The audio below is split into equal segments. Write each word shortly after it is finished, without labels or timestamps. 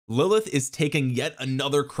Lilith is taking yet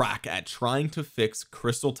another crack at trying to fix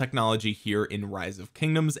crystal technology here in Rise of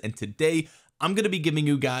Kingdoms, and today I'm going to be giving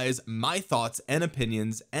you guys my thoughts and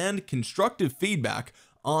opinions and constructive feedback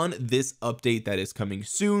on this update that is coming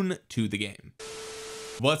soon to the game.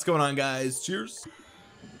 What's going on, guys? Cheers.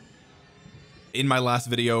 In my last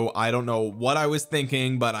video, I don't know what I was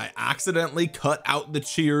thinking, but I accidentally cut out the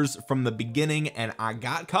cheers from the beginning, and I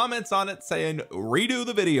got comments on it saying redo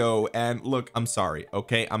the video. And look, I'm sorry.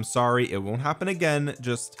 Okay, I'm sorry, it won't happen again.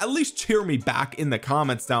 Just at least cheer me back in the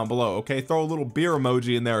comments down below. Okay, throw a little beer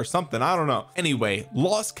emoji in there or something, I don't know. Anyway,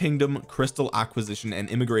 Lost Kingdom crystal acquisition and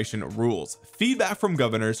immigration rules. Feedback from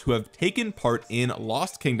governors who have taken part in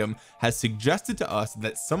Lost Kingdom has suggested to us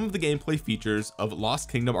that some of the gameplay features of Lost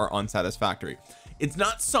Kingdom are unsatisfactory. It's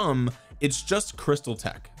not some, it's just crystal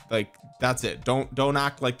tech. Like, that's it. Don't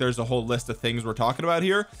act like there's a whole list of things we're talking about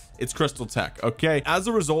here. It's crystal tech. Okay, as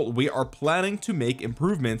a result, we are planning to make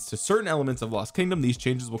improvements to certain elements of Lost Kingdom. These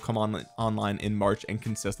changes will come online in March and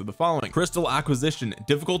consist of the following: crystal acquisition.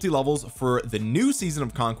 Difficulty levels for the new season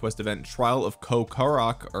of Conquest event Trial of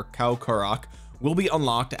Kaukarak will be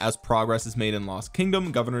unlocked as progress is made in Lost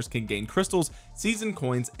Kingdom. Governors can gain crystals, season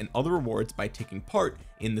coins, and other rewards by taking part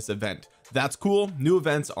in this event. That's cool. New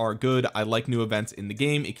events are good. I like new events in the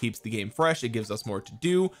game. It keeps the game fresh. It gives us more to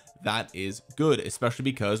do. That is good, especially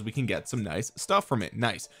because we can get some nice stuff from it.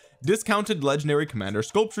 Nice. Discounted legendary commander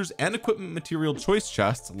sculptures and equipment material choice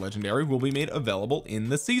chests, legendary, will be made available in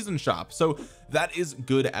the season shop, so that is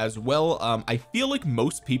good as well. I feel like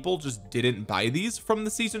most people just didn't buy these from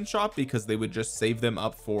the season shop because they would just save them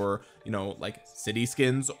up for, you know, like city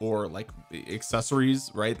skins or like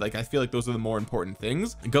accessories, right? Like, I feel like those are the more important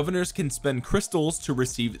things. Governors can spend crystals to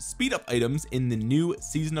receive speed up items in the new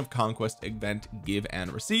season of Conquest event Give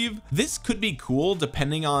and Receive. This could be cool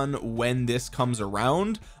depending on when this comes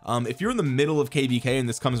around. If you're in the middle of KVK and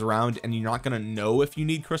this comes around and you're not going to know if you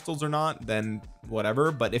need crystals or not, then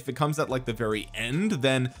whatever. But if it comes at like the very end,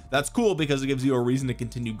 then that's cool because it gives you a reason to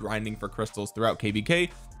continue grinding for crystals throughout KVK,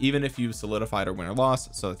 even if you solidified or win or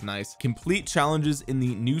lost. So it's nice. Complete challenges in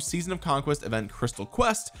the new season of Conquest event Crystal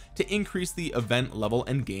Quest to increase the event level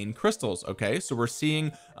and gain crystals. Okay, so we're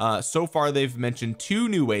seeing so far they've mentioned 2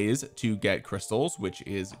 new ways to get crystals, which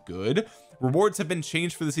is good. Rewards have been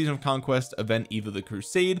changed for the season of Conquest event Eve of the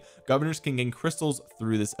Crusade. Governors can gain crystals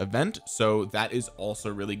through this event, so that is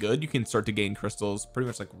also really good. You can start to gain crystals pretty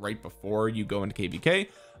much like right before you go into KVK.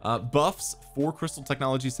 Buffs for crystal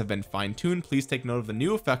technologies have been fine-tuned. Please take note of the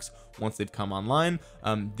new effects once they've come online.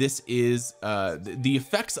 This is the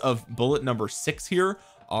effects of bullet number 6 here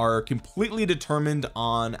are completely determined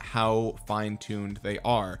on how fine-tuned they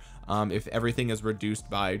are. If everything is reduced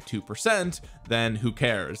by 2%, then who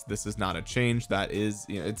cares? This is not a change that is,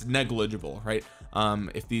 you know, it's negligible, right?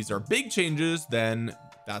 If these are big changes, then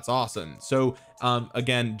that's awesome. So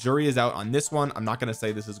again, jury is out on this one. I'm not going to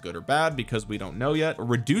say this is good or bad because we don't know yet.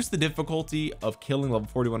 Reduce the difficulty of killing level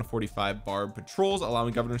 41 to 45 barb patrols,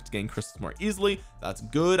 allowing governors to gain crystals more easily. That's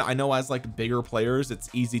good. I know as like bigger players, it's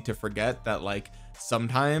easy to forget that like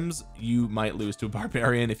sometimes you might lose to a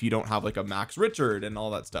barbarian if you don't have like a max Richard and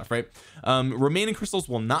all that stuff, right? Remaining crystals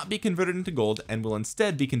will not be converted into gold and will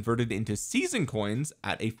instead be converted into season coins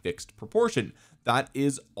at a fixed proportion. That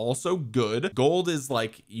is also good. Gold is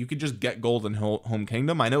like, you could just get gold in home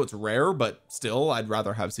kingdom. I know it's rare, but still I'd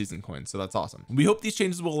rather have season coins, so that's awesome. We hope these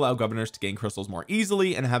changes will allow governors to gain crystals more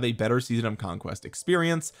easily and have a better season of Conquest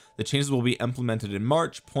experience. The changes will be implemented in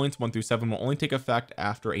March. Points 1 through 7 will only take effect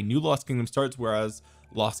after a new Lost Kingdom starts, whereas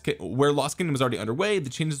Lost Kingdom is already underway. The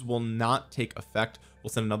changes will not take effect. We'll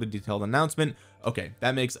send another detailed announcement. Okay,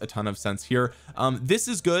 that makes a ton of sense here. This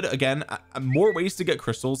is good. Again, more ways to get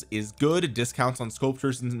crystals is good. Discounts on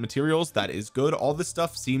sculptures and materials, that is good. All this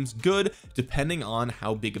stuff seems good depending on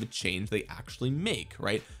how big of a change they actually make,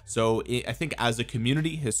 right? So I think as a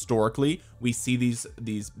community, historically, we see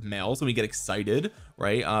these mails and we get excited,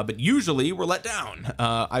 right? But usually we're let down.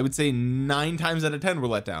 I would say 9 times out of 10 we're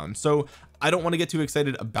let down. So I don't want to get too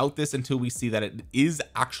excited about this until we see that it is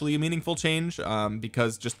actually a meaningful change,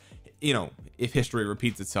 because just, you know, if history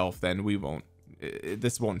repeats itself, then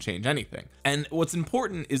this won't change anything. And what's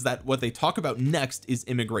important is that what they talk about next is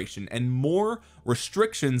immigration and more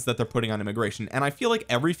restrictions that they're putting on immigration. And I feel like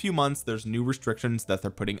every few months there's new restrictions that they're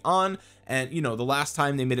putting on. And you know, the last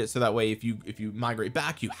time they made it so that way if you migrate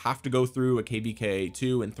back, you have to go through a KVK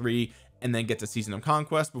 2 and 3 and then get to season of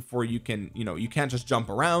Conquest before you can, you know, you can't just jump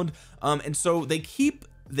around. And so they keep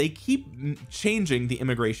changing the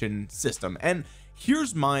immigration system. And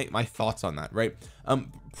here's my thoughts on that, right?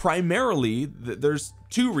 Primarily there's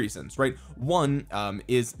 2 reasons, right? One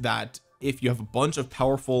is that if you have a bunch of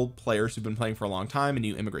powerful players who've been playing for a long time and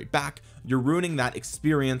you immigrate back, you're ruining that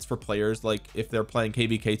experience for players. Like if they're playing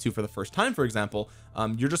KVK2 for the first time, for example,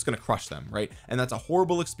 you're just going to crush them, right? And that's a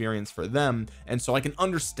horrible experience for them. And so I can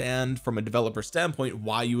understand from a developer standpoint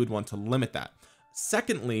why you would want to limit that.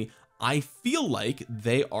 Secondly, I feel like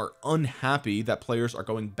they are unhappy that players are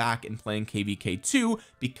going back and playing KVK2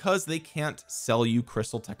 because they can't sell you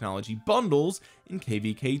crystal technology bundles in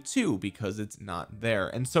KVK2 because it's not there.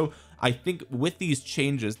 And so I think with these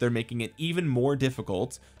changes, they're making it even more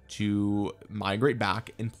difficult to migrate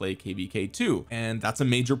back and play KVK2, and that's a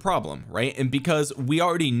major problem, right? And because we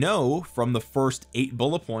already know from the first 8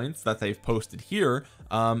 bullet points that they've posted here,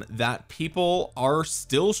 that people are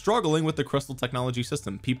still struggling with the crystal technology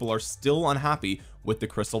system. People are still unhappy with the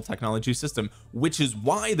crystal technology system, which is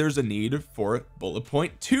why there's a need for bullet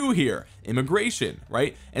point 2 here, immigration,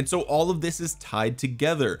 right? And so all of this is tied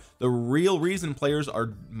together. The real reason players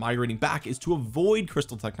are migrating back is to avoid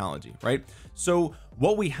crystal technology, right? So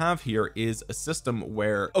what we have here is a system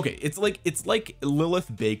where, okay, it's like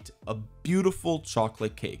Lilith baked a beautiful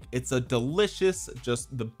chocolate cake. It's a delicious,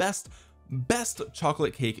 just the best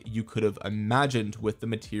chocolate cake you could have imagined with the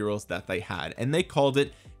materials that they had, and they called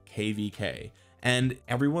it KVK, and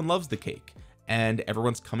everyone loves the cake and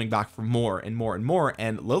everyone's coming back for more and more and more.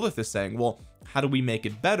 And Lilith is saying, well, how do we make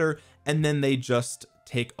it better? And then they just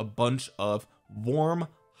take a bunch of warm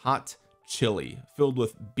hot chili filled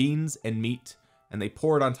with beans and meat, and they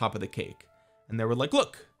pour it on top of the cake, and they were like,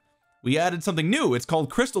 look, we added something new, it's called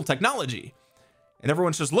crystal technology. And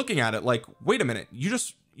everyone's just looking at it like, wait a minute, you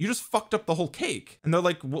just fucked up the whole cake. And they're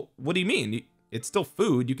like, well, what do you mean? It's still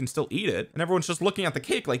food, you can still eat it. And everyone's just looking at the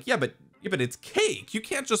cake like, yeah, but it's cake.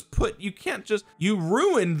 You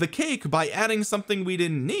ruined the cake by adding something we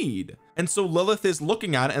didn't need. And so Lilith is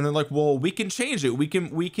looking at it and they're like, well, we can change it. We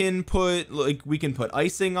can put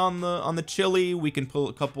icing on the chili. We can put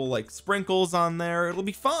a couple like sprinkles on there. It'll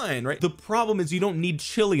be fine, right? The problem is you don't need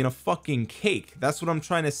chili in a fucking cake. That's what I'm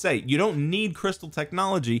trying to say. You don't need crystal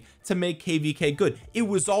technology to make KVK good. It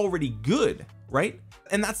was already good, right?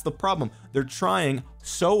 And that's the problem. They're trying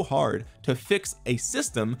so hard to fix a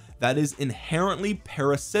system that is inherently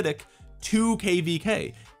parasitic to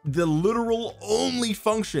KVK. The literal only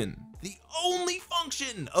function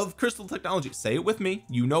of crystal technology, say it with me,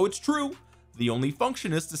 you know it's true, the only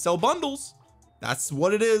function is to sell bundles. That's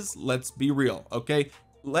what it is. Let's be real, okay?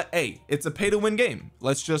 Hey, it's a pay to win game.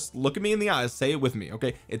 Let's just look at me in the eyes, say it with me,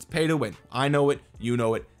 okay? It's pay to win. I know it, you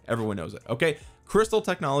know it, everyone knows it, okay? Crystal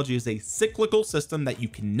technology is a cyclical system that you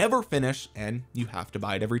can never finish, and you have to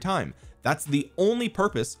buy it every time. That's the only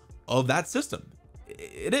purpose of that system.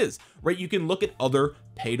 It is, right? You can look at other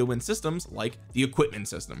pay to win systems like the equipment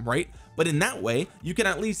system, right? But in that way, you can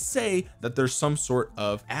at least say that there's some sort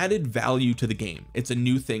of added value to the game. It's a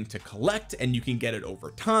new thing to collect, and you can get it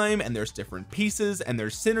over time, and there's different pieces and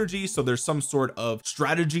there's synergy. So there's some sort of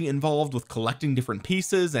strategy involved with collecting different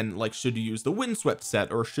pieces, and like, should you use the windswept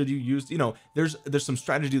set, or should you use, you know, there's some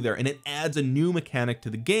strategy there, and it adds a new mechanic to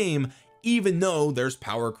the game, even though there's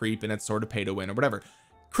power creep and it's sort of pay to win or whatever.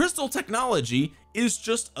 Crystal technology is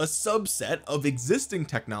just a subset of existing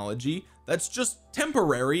technology that's just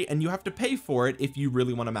temporary, and you have to pay for it if you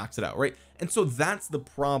really want to max it out, right? And so that's the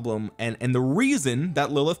problem, and the reason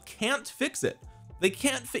that Lilith can't fix it.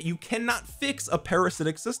 You cannot fix a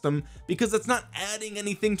parasitic system because it's not adding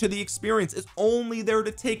anything to the experience. It's only there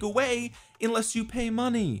to take away unless you pay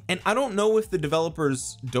money. And I don't know if the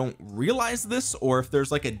developers don't realize this, or if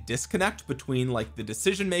there's like a disconnect between like the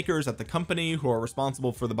decision makers at the company who are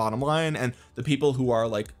responsible for the bottom line and the people who are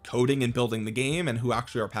like coding and building the game and who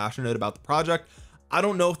actually are passionate about the project. I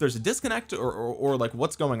don't know if there's a disconnect or like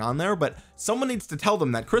what's going on there, but someone needs to tell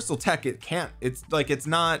them that crystal tech, it's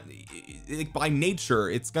not by nature,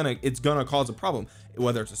 it's gonna cause a problem.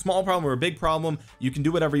 Whether it's a small problem or a big problem, you can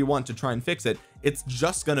do whatever you want to try and fix it. It's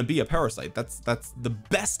just gonna be a parasite. That's the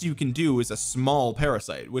best you can do, is a small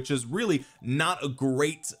parasite, which is really not a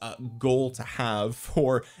great goal to have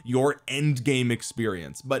for your end game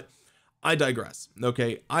experience. But I digress.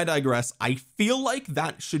 Okay, I digress. I feel like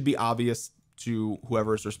that should be obvious to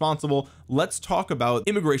whoever is responsible. Let's talk about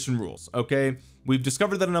immigration rules. Okay, we've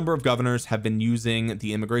discovered that a number of governors have been using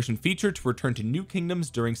the immigration feature to return to new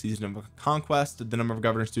kingdoms during Season of Conquest. The number of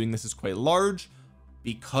governors doing this is quite large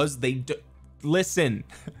because they listen,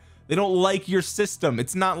 they don't like your system.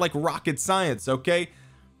 It's not like rocket science. Okay,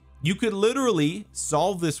 you could literally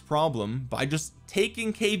solve this problem by just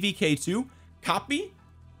taking KVK2, copy,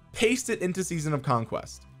 paste it into Season of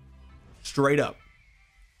Conquest, straight up.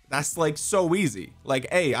 That's like so easy.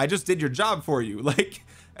 Like, hey, I just did your job for you. Like,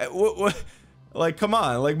 what, like, come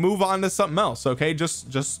on, like, move on to something else. Okay,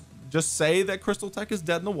 just just say that Crystal Tech is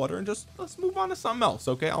dead in the water and just let's move on to something else.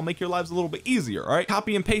 Okay, I'll make your lives a little bit easier. All right,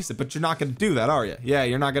 copy and paste it, but you're not going to do that, are you? Yeah,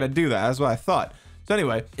 you're not going to do that. That's what I thought. So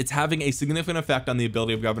anyway, it's having a significant effect on the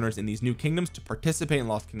ability of governors in these new kingdoms to participate in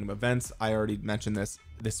Lost Kingdom events. I already mentioned this.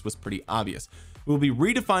 This was pretty obvious. We'll be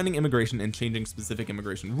redefining immigration and changing specific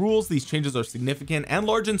immigration rules. These changes are significant and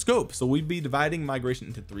large in scope. So we'd be dividing migration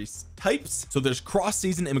into 3 types. So there's cross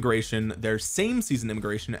season immigration, there's same season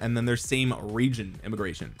immigration, and then there's same region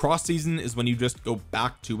immigration. Cross season is when you just go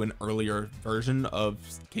back to an earlier version of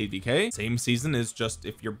KVK. Same season is just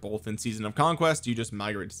if you're both in Season of Conquest, you just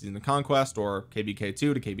migrate to Season of Conquest or KVK2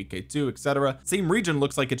 to KVK2, etc. Same region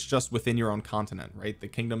looks like it's just within your own continent, right? The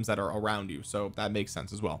kingdoms that are around you. So that makes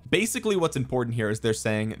sense as well. Basically, what's important here is they're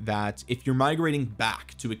saying that if you're migrating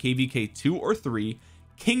back to a KVK 2 or 3,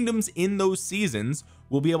 kingdoms in those seasons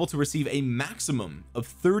will be able to receive a maximum of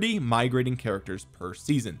 30 migrating characters per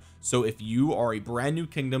season. So if you are a brand new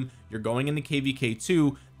kingdom, you're going into KVK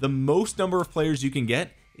 2, the most number of players you can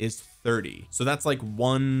get is 30. So that's like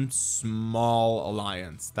one small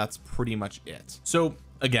alliance. That's pretty much it. So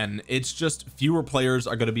again, it's just fewer players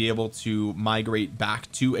are going to be able to migrate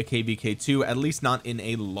back to a KVK2, at least not in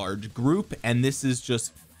a large group. And this is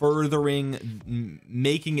just furthering,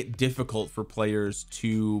 making it difficult for players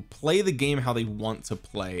to play the game how they want to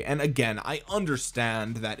play. And again, I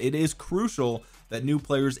understand that it is crucial that new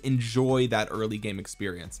players enjoy that early game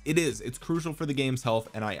experience. It's crucial for the game's health,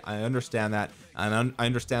 and I understand that, and I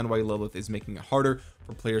understand why Lilith is making it harder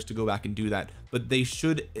for players to go back and do that. But they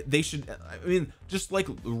should I mean, just like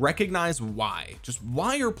recognize why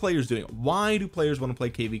are players doing it? Why do players want to play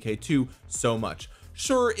KVK2 so much?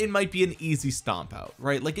 Sure, it might be an easy stomp out,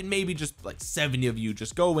 right? Like it may be just like 70 of you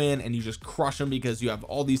just go in and you just crush them because you have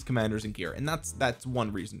all these commanders in gear, and that's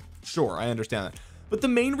one reason. Sure, I understand that. But the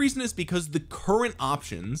main reason is because the current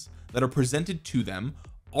options that are presented to them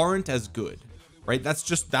aren't as good, right?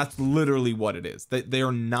 That's literally what it is. They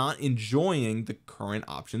are not enjoying the current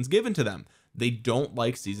options given to them. They don't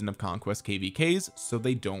like Season of Conquest KVKs, so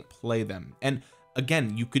they don't play them. And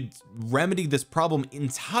again, you could remedy this problem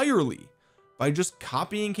entirely by just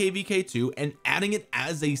copying KVK2 and adding it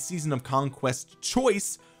as a Season of Conquest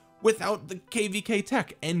choice without the KVK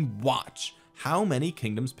tech, and watch how many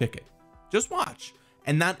kingdoms pick it. Just watch.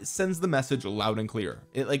 And that sends the message loud and clear.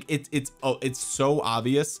 It's so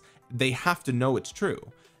obvious, they have to know it's true.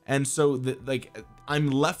 And so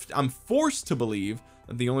I'm forced to believe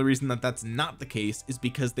that the only reason that that's not the case is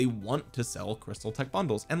because they want to sell Crystal Tech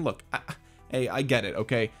bundles. And look, hey, I get it.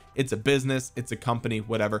 Okay, it's a business, it's a company,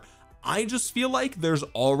 whatever. I just feel like there's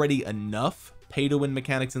already enough pay to win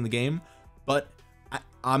mechanics in the game, but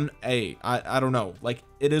I don't know, like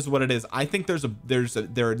it is what it is. I think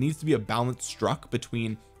there needs to be a balance struck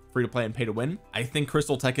between free to play and pay to win. I think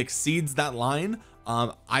Crystal Tech exceeds that line.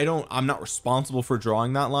 I'm not responsible for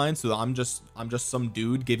drawing that line, so I'm just some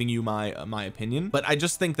dude giving you my opinion. But I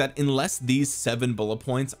just think that unless these 7 bullet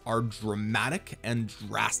points are dramatic and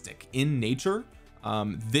drastic in nature,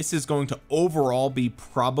 this is going to overall be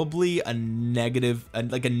probably a negative,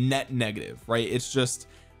 like a net negative, right? It's just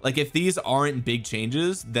like, if these aren't big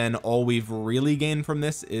changes, then all we've really gained from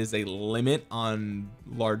this is a limit on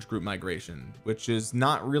large group migration, which is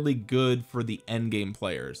not really good for the end game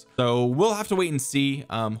players. So we'll have to wait and see.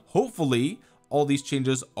 Hopefully all these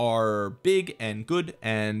changes are big and good,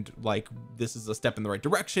 and like this is a step in the right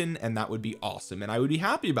direction, and that would be awesome, and I would be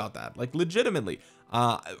happy about that, like legitimately.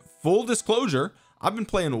 Full disclosure, I've been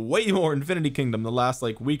playing way more Infinity Kingdom the last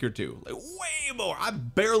like week or two, like way more.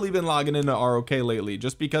 I've barely been logging into ROK lately,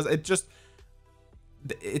 just because it's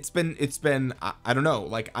been I don't know,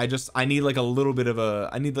 like I need like a little bit of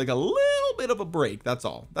a break. That's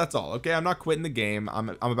all. Okay, I'm not quitting the game.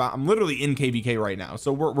 I'm literally in KVK right now,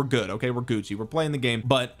 so we're good. Okay, we're Gucci, we're playing the game.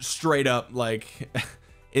 But straight up, like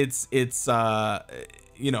it's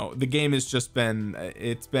you know, the game has just been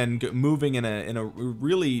moving in a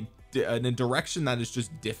really in a direction that is just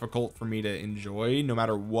difficult for me to enjoy, no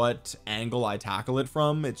matter what angle I tackle it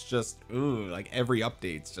from. It's just, ooh, like every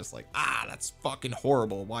update's just like, that's fucking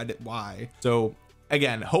horrible. Why? So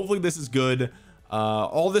again, hopefully this is good.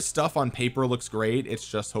 All this stuff on paper looks great. It's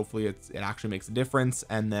just, hopefully it actually makes a difference,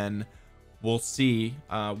 and then we'll see.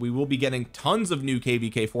 We will be getting tons of new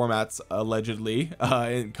KVK formats allegedly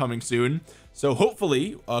coming soon, so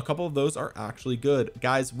hopefully a couple of those are actually good.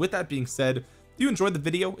 Guys, with that being said, if you enjoyed the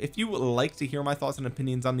video, if you would like to hear my thoughts and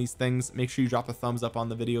opinions on these things, make sure you drop a thumbs up on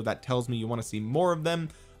the video. That tells me you want to see more of them.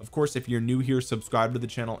 Of course, if you're new here, subscribe to the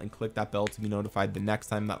channel and click that bell to be notified the next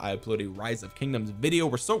time that I upload a Rise of Kingdoms video.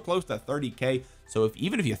 We're so close to 30k, so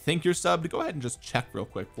even if you think you're subbed, go ahead and just check real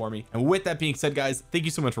quick for me. And with that being said, guys, thank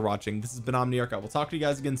you so much for watching. This has been Omniarch. I will talk to you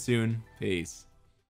guys again soon. Peace.